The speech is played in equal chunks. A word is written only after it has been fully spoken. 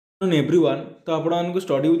Everyone तो आपको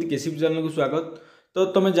study with KCP channel को स्वागत। तो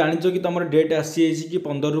तुम जानिच कि तुम डेट आसी कि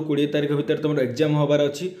 15 ରୁ 20 तारीख भितर तुम एग्जाम हबार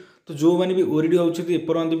अच्छी। तो जो मैंने भी ओरीडी होती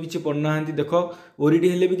एपर्यंत भी किसी पढ़ना देख ओरीडी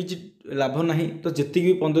हेल्ले भी किसी लाभ ना। तो जी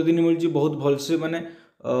भी 15 दिन मिलूँ बहुत भलसे माने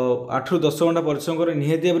 8 ରୁ 10 घंटा परिश्रम कर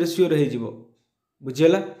निहाती भाव में सियोर हो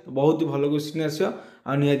बुझीगला। तो बहुत ही भल क्वेश्चन आस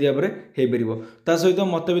निहाती भाव में हो पार। ता सहित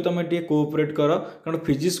मत भी तुम टे कोअपरेट कर कारण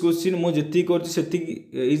फिजिक्स क्वेश्चन मुझे कर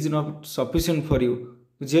is not sufficient for you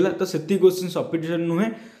बुझीगला। तो से क्वेश्चन सफिशिएंट नुहे।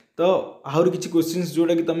 तो आहरी किसी क्वेश्चन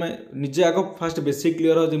जोटा कि तुम निजे आग फास्ट बेसिक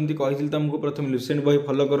क्लीयर हो जमी कही तुमको प्रथम लुसेंट बही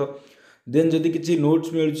फॉलो कर देन जदि किसी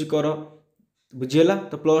नोट्स मिलूँ कर बुझीगला।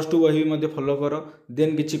 तो +2 बही भी फॉलो कर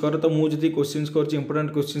देन किसी कर। तो मुझे क्वेश्चन कर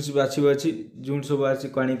इंपोर्टेंट क्वेश्चन बाछी बाछी जो सब आसी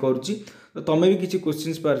कणी करुच्ची तो तुम भी किसी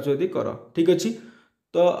क्वेश्चन पार्टी कर ठीक अच्छे।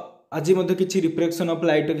 तो आज किसी रिफ्लेक्शन ऑफ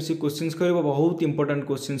लाइट किसी क्वेश्चन कर बहुत इंपोर्टेंट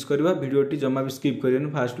क्वेश्चन करवा वीडियोटी जमा भी स्किप करें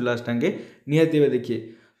फास्ट टू लास्ट टांगे निहाती देखिए।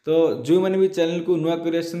 तो जो मैंने भी चैनल को नुआ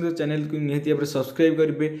कर चैनल को निहाती भाव सब्सक्राइब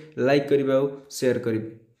करेंगे लाइक करेंगे और शेयर करेंगे।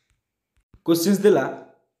 क्वेश्चन देला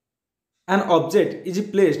an object is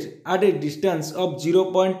placed at a distance of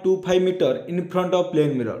 0.25 meter in front of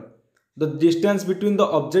plane mirror. The distance between the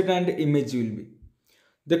object and image will be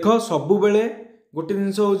देख सबु बेले गोटे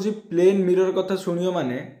जिनस हूँ प्लेन मिरर कथा शुणियो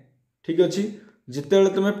माने ठीक अच्छे। जिते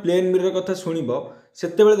तुम प्लेन मिरर कथा शुणव से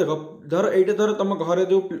देख धर ये धर तुम घर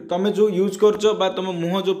जो तुम जो यूज कर तुम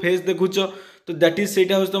मुह जो फेस देखुच तो दैट इज से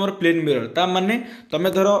तुम प्लेन मिरर। ता माने तुम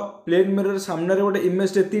धर प्लेन मिरर सामने गोटे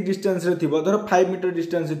इमेज ये डिस्टेंस रे थी धर 5 मीटर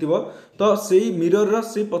डिस्टेंस थी तो से मिरर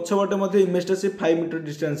से पछपटे इमेजटा से 5 मीटर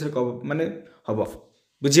डिस्टेंस माने हम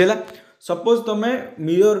बुझीगला। सपोज तुम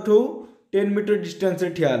मिरर ठू 10 मीटर डिस्टेंस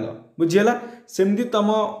ठिया बुझीगला। सेमती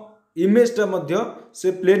तुम इमेजटा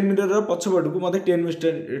से प्लेन मिरर पछपट को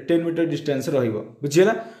 10 मीटर डिस्टेंस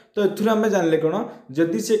बुझीगला। तो ये जानले कौन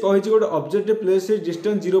जदि से कही गोटे ऑब्जेक्ट प्लेस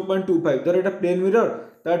डिस्टेंस 0.25 धर यहाँ प्लेन मिरर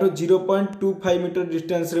ताठू 0.25 मीटर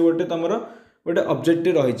डिस्टेंस गोटे तुम गोटे ऑब्जेक्ट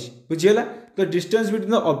रही बुझीगला। तो distance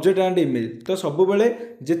between the object and image तो सब बेले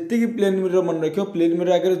जी प्लेन मिरर मन रख प्लेन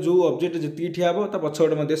मिरर आगे जो ऑब्जेक्ट जी ठिया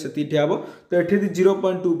पछपटे से ठिया। तो ये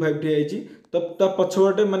 0.25 ठिया तो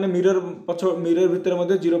पछपटे माने मिरर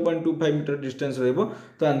भितर 0.25 मीटर डिस्टेंस रहिबो।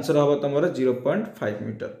 तो आंसर हम तुम 0.5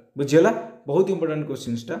 मीटर बुझीगला। बहुत इंपोर्टेंट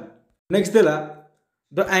क्वेश्चनटा नेक्स्ट देला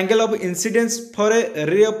the angle of incidence for a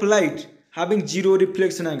ray of light having zero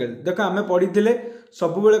reflection angle. देख आम पढ़ी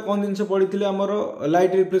सब बेले कौन जिन पढ़ी आमर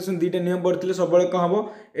लाइट रिफ्लेक्शन दुईटा नियम पढ़ी सब कौन हम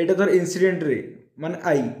यहाँ धर इंसिडेंट रे माने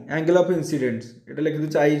आई एंगल ऑफ इंसिडेंस ये लिखि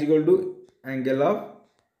दूसरे I equal to angle of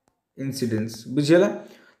incidence बुझीगला।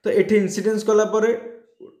 तो ये इंसिडेंस कलापर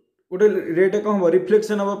गोटे रेट कौन हम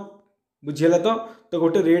रिफ्लेक्शन हम बुझीगला। तो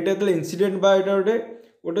गोटे रेट जो इंसिडेंट बा गोटे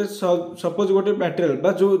गोटे सपोज गोटे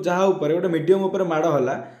मटेरियल जो जहाँ उपर गोटे मीडियम उपर माड़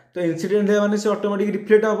होला तो इंसिडेंट है माने से ऑटोमेटिक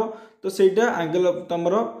रिफ्लेक्ट हम। तो सेटा एंगल ऑफ तुम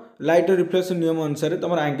लाइट रिफ्लेक्शन नियम अनुसार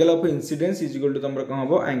तुम angle of incidence is equal to तुम कौन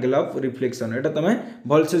हम एंगल ऑफ रिफ्लेक्शन। यहाँ तुम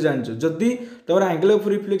भलसे जान जदि तुम एंगल ऑफ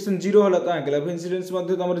रिफ्लेक्शन जीरो होला तो एंगल ऑफ इंसिडेंस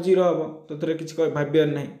तुम जीरो हम। तो थोड़ा किसी भावार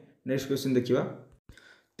ना। नेक्स्ट क्वेश्चन देखा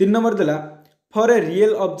 3 नंबर देला for a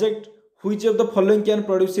real object which of the following can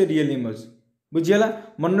produce a real image बुझीगला।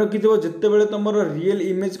 मन रखि जिते बड़े तुम रियल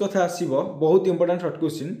इमेज कथा आसो बहुत इंपोर्टेंट शॉर्ट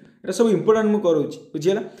क्वेश्चन ये सब इंपोर्टेंट मुझे करुँच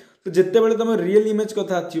बुझीगला। तो जिते बड़े तुम रियल इमेज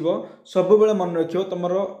कथा आसो सब बेले मन रख तुम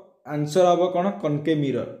आंसर हम कौन कनकेव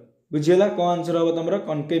मिरर बुझीगला। कौन आंसर हम तुम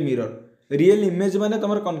कनकेव मिरर रियल इमेज माने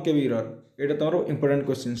तुम कनकेव मिरर ये तुम इंपोर्टेंट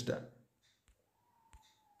क्वेश्चनटा।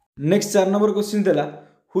 नेक्स्ट 4 नंबर क्वेश्चन देला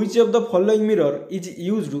which of the following mirror is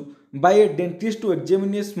used by A dentist to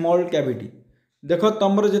examine A small cavity. देख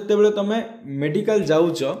तुम जिते बड़े तुम मेडिकल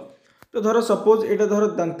जाऊच तो धर सपोज ये धर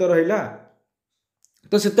दांत रहा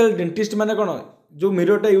तो से डेंटिस्ट माने कौन जो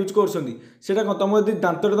मिररटा यूज कर तुम यदि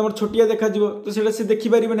दांतटा तुम छोटिया देखा तो से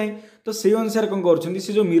देखिपारे ना। तो से अनुसार कौन कर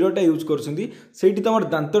जो मिररटा यूज कर तुम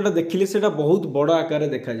दांतटा देखिले से बहुत बड़ आकार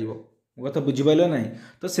देखा कथा बुझीपार ना।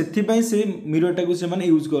 तो से मिररटा को से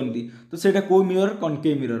यूज करती तो से कौ मिरर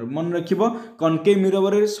कनकेव मिरर मन रख कनकेव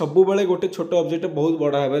मिरर सब बेले गोटे छोट ऑब्जेक्ट बहुत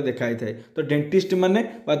बड़ा भाव देखाई थाए। तो डेंटिस्ट माने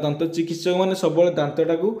दंत चिकित्सक मैंने सब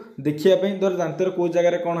दांतटा को देखापी धर दांतर कौ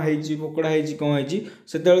जगह कौन है पोकड़ा है कौन है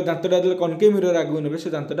से दांतटा जो कनकेव मिरर आगू ने से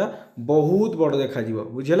दांतटा बहुत बड़ देखा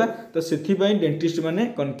बुझीगला। तो से डेंटिस्ट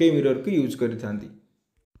माने कनकेव मिरर को यूज करथांती।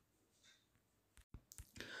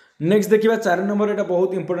 नेक्स्ट देखिए 4 नंबर एटा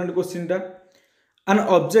बहुत important क्वेश्चनटा an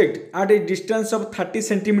object at A distance of 30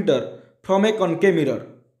 centimetre from A concave mirror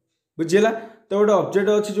बुझीगला। तो गोटे ऑब्जेक्ट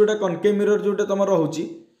अच्छी जोटा कनकेव मिरर जोटा तुम रोचे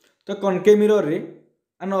तो कनकेव मिरर रे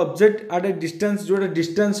an object at A distance जोटा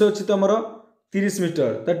डिस्टेंस अच्छी तुम 30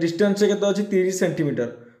 मीटर तो डिस्टेंस के 30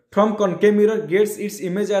 centimetre from concave mirror gets its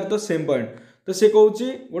image at the same point. तो से कहूँ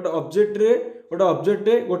गोटे ऑब्जेक्ट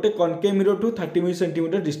रे गोटे concave mirror to 30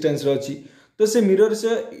 centimetre distance अच्छी तो से मिरर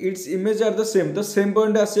से its image are the same तो सेम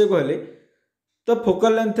पॉइंट आसे कहले तो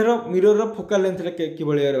focal length mirror focal length कि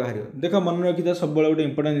बाहर देख मन रखी सब गोटे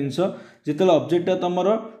इंपोर्टेंट जिनस जिते ऑब्जेक्टा तुम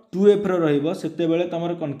 2f रे तुम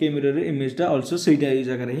कनकेव मिरर इमेजटा अल्सो से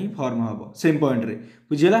जगह ही फॉर्म हम सेम पॉइंट रे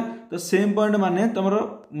बुझीला तो सेम पॉइंट माने तुम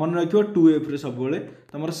मन रख 2f रे सब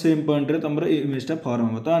तुम सेम पॉइंट रे तुम इमेजटा फॉर्म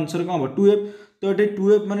हम तो आंसर कौन हम 2f तो ये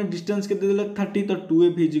 2f माने डिस्टेंस के 30 तो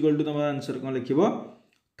 2f इज इक्वल टू तुम आंसर कौन लिख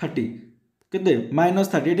 30 केते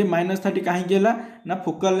 -30 ये -30 कहीं ना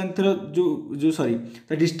फोकल लेंथ जो जो सॉरी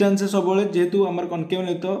तो डिस्टेंस सब जेहेतु आम कनकेव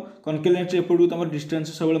लेंथ एपटू तुम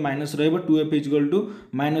डिस्टेंस सब माइनस रही 2f इज इक्वल टू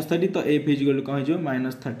 -30 तो f इज इक्वल टू कौन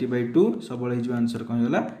 -30/2 सब आंसर कौन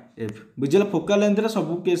होगा f बुझे फोकल लेंथ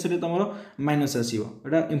सब केस तुम माइनस आसो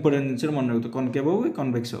यहाँ इंपोर्टेंट जिनस मन रखो कनकेव हो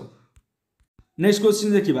कन्वेक्स हो। नेक्स्ट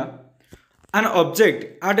क्वेश्चन देखा an object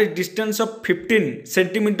at a distance of 15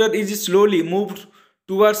 centimeter is slowly moved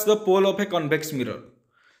towards the pole of a convex mirror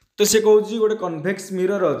तो से कहूँ गोटे convex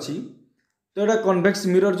mirror अच्छी तो ये convex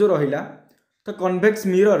mirror जो रहा तो convex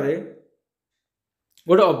mirror रे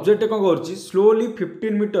गोटे ऑब्जेक्ट कौन कर स्लोली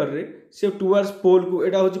 15 मीटर रे से टुवर्ड्स पोल को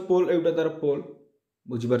एटा होची पोल एटा तार पोल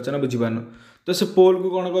बुझीपारछ ना बुझीपारन तो से पोल को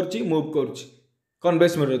कौन कर मूव कर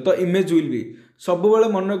कन्वेक्स मिरर तो इमेज विल बी सब बेले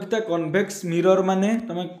मन रखी कन्वेक्स मिरर माने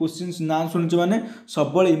तुम क्वेश्चन ना शुणुच माने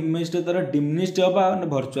सब इमेजटा तार डिमिनिश्ड हवा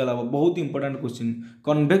भर्चुआल हम बहुत इंपोर्टेंट क्वेश्चन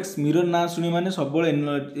कन्वेक्स मिरर ना शुणी माने सब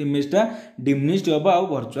इमेजटा डिमिनिश्ड हवा आ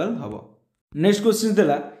भर्चुआल हम। नेक्स्ट क्वेश्चन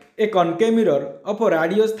देला ए कनकेव मिरर ऑफ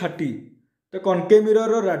रेडियस 30 तो कनकेव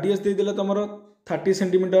मिरर रेडियस देदेला तुम 30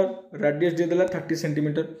 centimetre radius देदेला 30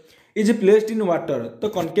 centimetre is placed in water तो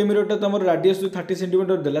कनकेव मिररटा तुम रेडियस जो 30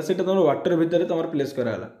 सेंटीमीटर देला सेटा तुम वाटर भितर तुम प्लेस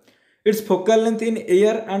कराला it's focal length in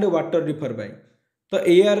air and water differ by तो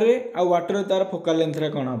एयर रे आ वाटर तार फोकल लेंथ रे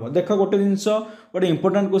कौन हम देख गोटे जिनस गोटे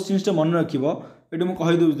इंपोर्टेंट क्वेश्चन मन रखिबो एटी मु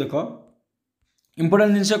कहि दउ देख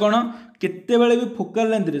इंपोर्टेंट जिनस कौन केते बेले भी फोकल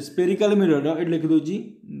लेंथ रे स्फेरिकल मिरर एटी लिखि दउची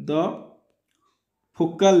the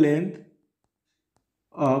focal length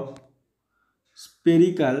of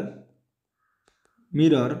spherical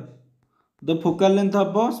mirror the focal length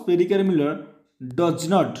of a spherical mirror does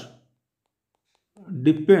not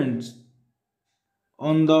depends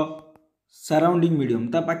on the surrounding medium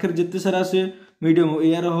ता पाखर जिते सारा से मीडियम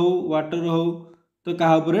एयर हो वाटर हो तो क्या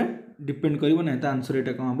ऊपर डिपेंड करिवो ना आंसर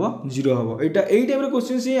एटा कौन हम 0 हम एटा एई टाइप रो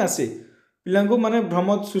क्वेश्चन ही आसे पिला को माने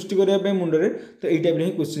भ्रम सृष्टि करिया पे मुंड रे तो एई टाइप रे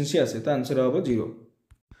ही क्वेश्चन ही आसे तो आंसर हम 0।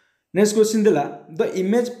 नेक्स्ट क्वेश्चन देला the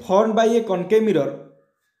image form by A concave mirror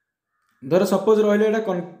धर सपोज रहले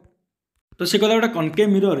एटा तो से कहला गोटे कनकेव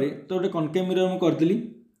मिरर रे तो गोटे कनकेव मिरर मु करदेली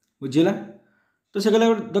बुझीला तो से कहला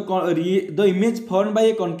the image form by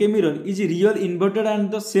A concave mirror is real inverted and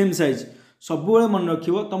the same size सब बेले मन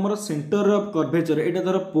रखिबो तुमर सेंटर ऑफ कर्वेचर एटा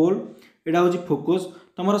धर पोल एटा होची फोकस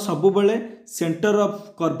तुमर सब बेले सेंटर ऑफ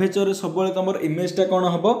कर्वेचर सब बेले तुमर इमेजटा कोन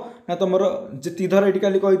हबो ना तुमर जति धर एटी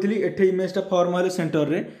काली कहितली एठे इमेजटा फॉर्म होले सेंटर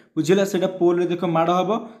रे बुझिला सेटा पोल रे देख माड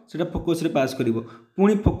हबो सेटा फोकस रे पास करिवो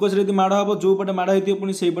पुनी फोकस रे माड हबो जो पटे माड हेतियो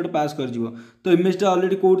पुनी सेही पटे पास कर जिवो तो इमेजटा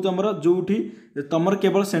ऑलरेडी कोड तुमर जोठी तुमर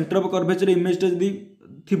केवल सेंटर ऑफ कर्वेचर इमेजटा जदी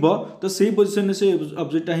थिबो तो सेही पोजीशन रे से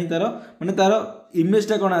ऑब्जेक्टटा ही तार माने तार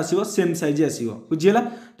इमेजटा कोन आसीबो सेम साइज आसीबो बुझिला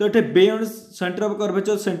तो एठे beyond centre of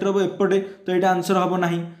curvature centre of एपटे तो एटा आंसर हबो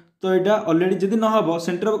नाही तो एटा ऑलरेडी जदी न हबो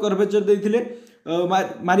सेंटर ऑफ कर्वेचर देथिले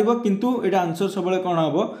मारिबो किंतु एटा आंसर सबले कोन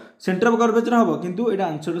हबो सेंटर ऑफ कर्वेचर हबो किंतु एटा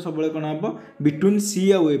आंसर सबले कोन हबो बिटवीन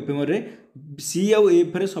सी और एफ रे सी और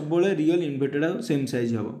एफ रे सबले रियल इन्वर्टेड सेम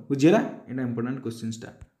साइज हबो बुझिला एटा इंपोर्टेंट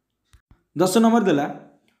क्वेश्चनटा। 10 नंबर देला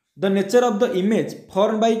the nature of the image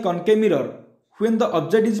form by concave mirror when the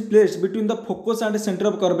object is placed between the focus and the center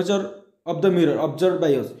of curvature of the mirror observed by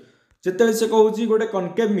us जेतेले से कहूची गोटे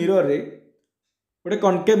concave mirror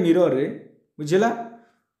रे बुझिला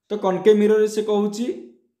तो concave mirror रे से कहूची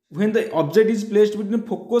when the object is placed between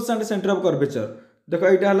focus and the center of curvature देखो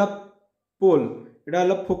एटा हला पोल एटा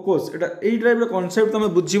हला focus एटा एई type रो concept तुम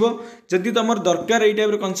बुझिबो जदी तमर दरकार एई टाइप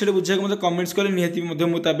रो कांसेप्ट बुझिया के मते कमेंट्स करे निहति मते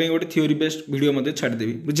मु ताबे गोटे थ्योरी बेस्ड वीडियो मते छाड़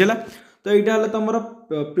देबी बुझिला तो एटा हला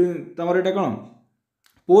तमर एटा कोन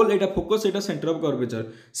पोल एटा focus Etah centre of curvature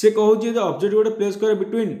से कहूची जे ऑब्जेक्ट गोटे प्लेस करे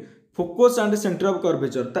between focus and centre of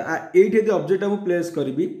curvature ता एठी जे ऑब्जेक्ट हम प्लेस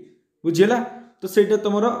करबी बुझिला तो सेटा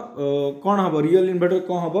तमर कोन हबो रियल इन्वर्टर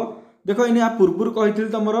कोन हबो देखो इने आ पूर्वपुर कहिथिल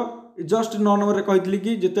तमर जस्ट 9 नंबर रे कहिथिल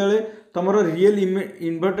कि जेतेले तमर रियल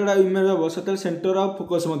इन्वर्टेड इमेज हबो सेतेले सेंटर ऑफ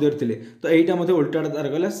फोकस मध्ये थिले तो एटा मध्ये उल्टाटा तार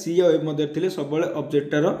गला सी और एफ मध्ये थिले सब बेले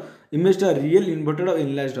ऑब्जेक्टर इमेजटा रियल इन्वर्टेड और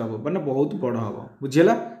एनलार्ज्ड हबो माने बहुत बड़ हबो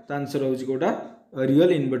बुझिला त आंसर होची Kota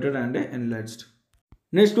real inverted and enlarged.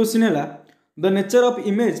 Next question हैला the nature of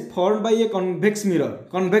image formed by a convex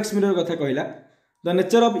mirror कथा कहला the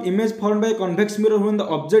nature of image formed by convex mirror when the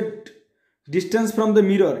object distance from the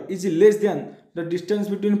mirror is less than the distance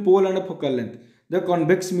between pole and focal length the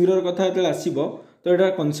convex mirror कथा जो आसो तो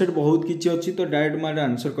यहाँ concept बहुत किसी अच्छी तो डायरेक्ट मैं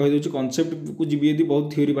आंसर कहीदे कनसेप्ट को जी यदि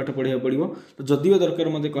बहुत थ्योरी पाठ पढ़ा पड़ो तो जदि दरकार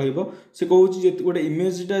मत कह से कहे गोटे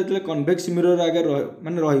इमेजटा जो कन्वेक्स मिरर आगे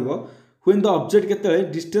मानने व्हेन द ऑब्जेक्ट केते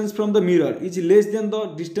distance from the mirror is less than the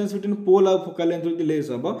distance between पोल और फोकल लेंथ जो लेस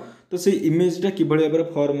हम तो से इमेजटा किभली भाव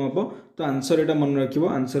में फॉर्म हम तो आंसर यहाँ मन रखिए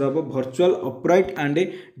आंसर हम virtual upright and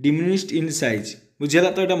diminished in size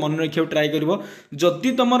बुझेगा तो यहाँ मन रखा ट्राए कर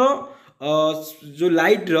जदि तुम जो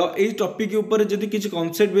लाइट रे टॉपिक ऊपर जब किसी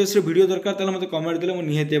कॉन्सेप्ट बेस वीडियो दरकार तो मतलब कमेंट देले मुझे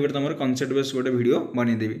निहाती भाव तुम कॉन्सेप्ट बेस गोटे वीडियो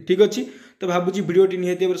बनईदेवी ठीक अच्छे तो भावुँ भिडियोटी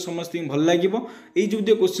निहाती भाव समस्त भल लगे ये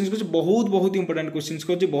जो क्वेश्चन बहुत बहुत इंपोर्टेंट क्वेश्चन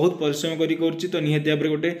कर बहुत परिश्रम कर तो निहाती भाव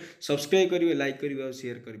गोटे सब्सक्राइब करेंगे लाइक करेंगे और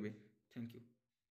शेयर करेंगे।